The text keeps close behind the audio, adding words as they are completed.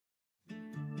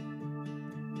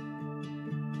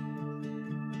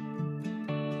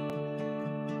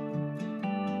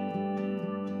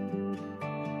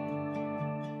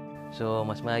So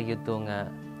mas maayo to nga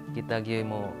kita gyud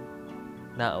mo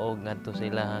naog ngadto sa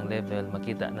ilahang level,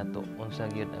 makita nato unsa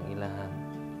gyud ang ilahang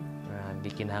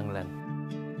gikinahanglan.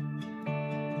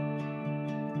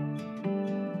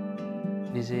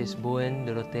 This is Buen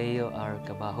Doroteo R.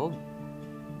 Cabahog,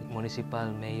 Municipal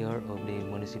Mayor of the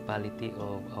Municipality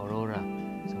of Aurora,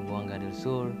 Zamboanga del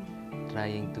Sur,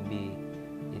 trying to be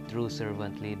a true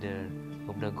servant leader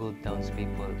of the good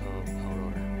townspeople of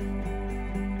Aurora.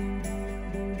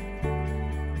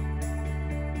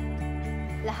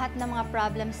 Lahat ng mga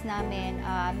problems namin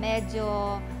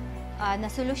medyo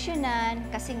nasolusyonan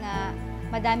kasi nga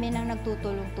madami nang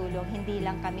nagtutulong-tulong, hindi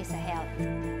lang kami sa health.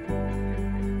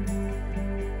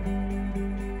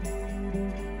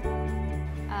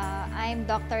 I'm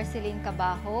Dr. Celine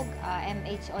Cabahog,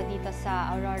 MHO dito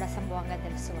sa Aurora, Zamboanga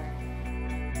del Sur.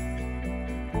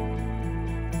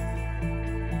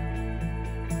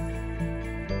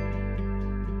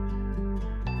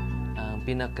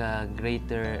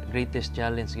 Greatest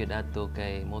challenge gyud ato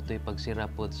kay motoy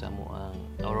pagsirapod sa amoang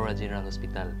Aurora General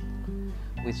Hospital,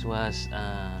 which was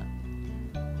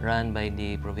run by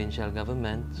the provincial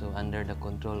government, so under the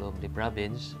control of the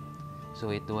province.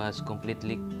 So it was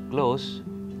completely closed,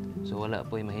 so wala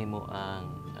po'y mahimo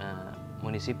ang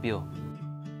munisipyo.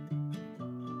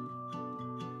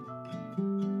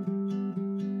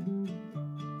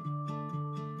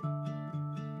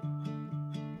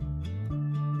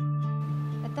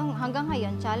 Hanggang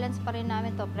ngayon, challenge pa rin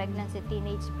namin to, pregnancy,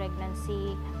 teenage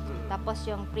pregnancy, tapos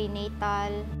yung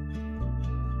prenatal.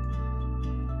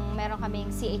 Meron kaming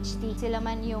CHT. Sila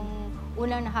man yung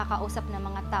unang nakakausap ng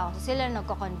mga tao. So sila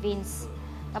nagko-convince.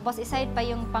 Tapos aside pa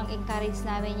yung pang-encourage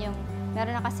namin yung,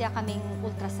 meron na kasi kaming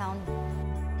ultrasound.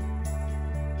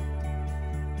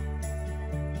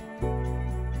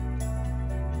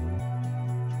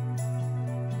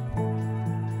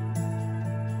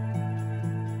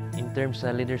 In terms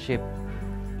sa leadership,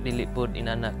 dili pod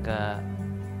inanak ka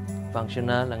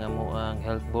functional ang amoang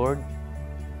health board.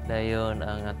 Dayon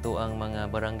ang atoang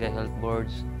mga barangay health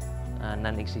boards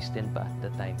non-existent pa at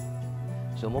the time.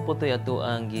 So mo po to'y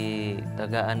atoang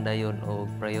gitagaan dayon og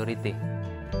priority.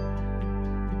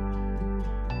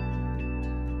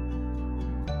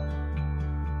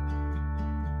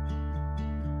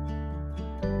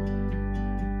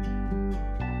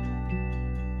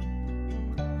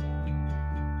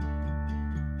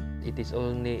 It is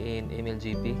only in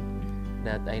MLGP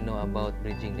that I know about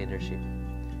bridging leadership,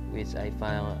 which I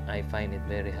find it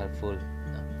very helpful,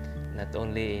 not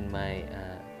only in my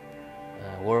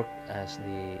work as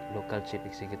the local chief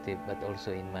executive, but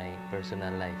also in my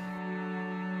personal life.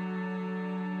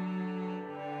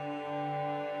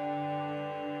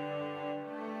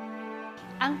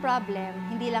 Ang problem,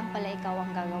 hindi lang pala ikaw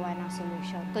ang gagawa ng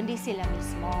solution, kundi sila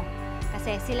mismo.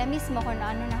 Kasi sila mismo kung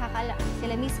ano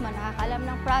sila mismo nakakalam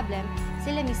ng problem,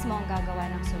 sila mismo ang gagawa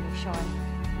ng solution.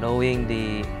 Knowing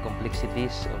the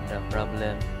complexities of the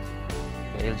problem,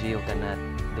 the LGU cannot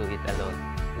do it alone.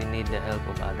 We need the help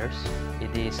of others.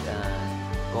 It is a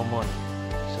common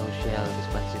social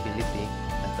responsibility,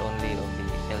 not only of the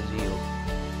LGU,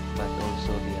 but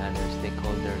also the other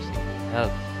stakeholders in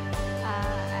health.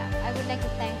 I would like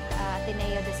to thank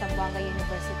Ateneo de Zamboanga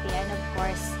University and of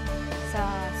course sa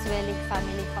Swellig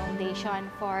Family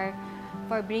Foundation for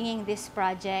bringing this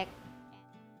project